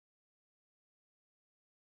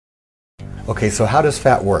Okay, so how does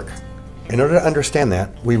fat work? In order to understand that,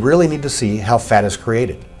 we really need to see how fat is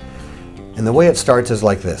created. And the way it starts is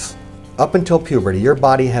like this. Up until puberty, your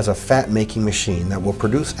body has a fat-making machine that will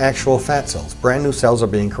produce actual fat cells. Brand new cells are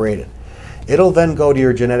being created. It'll then go to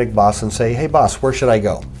your genetic boss and say, hey boss, where should I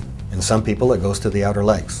go? And some people it goes to the outer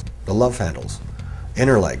legs, the love handles,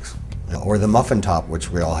 inner legs, or the muffin top,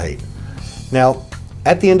 which we all hate. Now,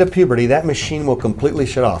 at the end of puberty, that machine will completely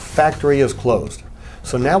shut off. Factory is closed.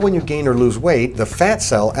 So now when you gain or lose weight, the fat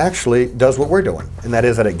cell actually does what we're doing, and that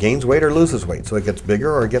is that it gains weight or loses weight. So it gets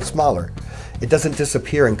bigger or it gets smaller. It doesn't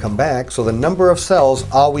disappear and come back, so the number of cells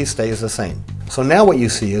always stays the same. So now what you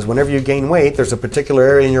see is whenever you gain weight, there's a particular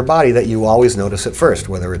area in your body that you always notice at first,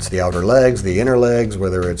 whether it's the outer legs, the inner legs,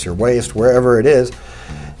 whether it's your waist, wherever it is.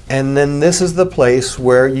 And then this is the place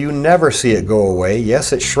where you never see it go away.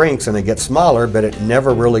 Yes, it shrinks and it gets smaller, but it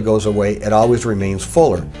never really goes away. It always remains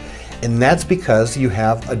fuller. And that's because you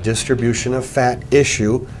have a distribution of fat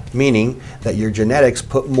issue, meaning that your genetics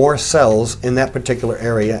put more cells in that particular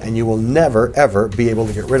area and you will never ever be able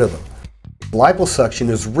to get rid of them. Liposuction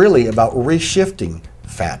is really about reshifting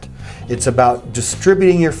fat. It's about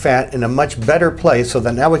distributing your fat in a much better place so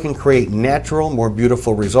that now we can create natural, more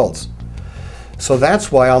beautiful results. So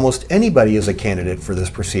that's why almost anybody is a candidate for this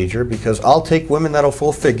procedure, because I'll take women that are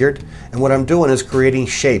full figured and what I'm doing is creating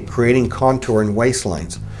shape, creating contour and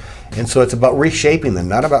waistlines. And so it's about reshaping them,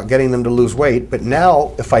 not about getting them to lose weight, but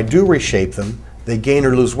now if I do reshape them, they gain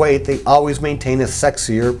or lose weight, they always maintain a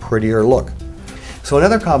sexier, prettier look. So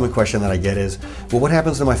another common question that I get is, well, what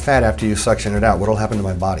happens to my fat after you suction it out? What will happen to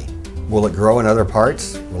my body? Will it grow in other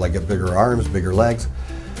parts? Will I get bigger arms, bigger legs?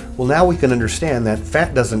 Well, now we can understand that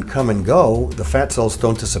fat doesn't come and go. The fat cells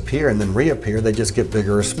don't disappear and then reappear, they just get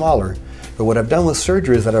bigger or smaller. But what I've done with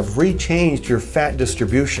surgery is that I've rechanged your fat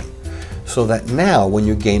distribution, so that now when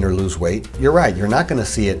you gain or lose weight, you're right, you're not going to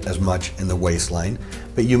see it as much in the waistline,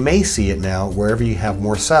 but you may see it now wherever you have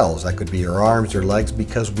more cells. That could be your arms, your legs,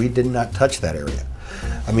 because we did not touch that area.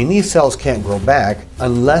 I mean, these cells can't grow back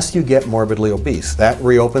unless you get morbidly obese. That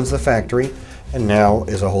reopens the factory, and now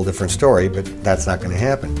is a whole different story, but that's not going to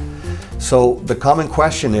happen. So the common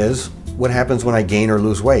question is, what happens when I gain or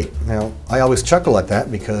lose weight? Now, I always chuckle at that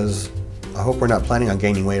because I hope we're not planning on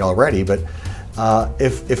gaining weight already, but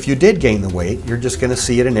if you did gain the weight, you're just going to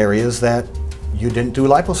see it in areas that you didn't do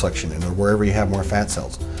liposuction in, or wherever you have more fat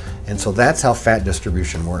cells. And so that's how fat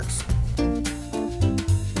distribution works.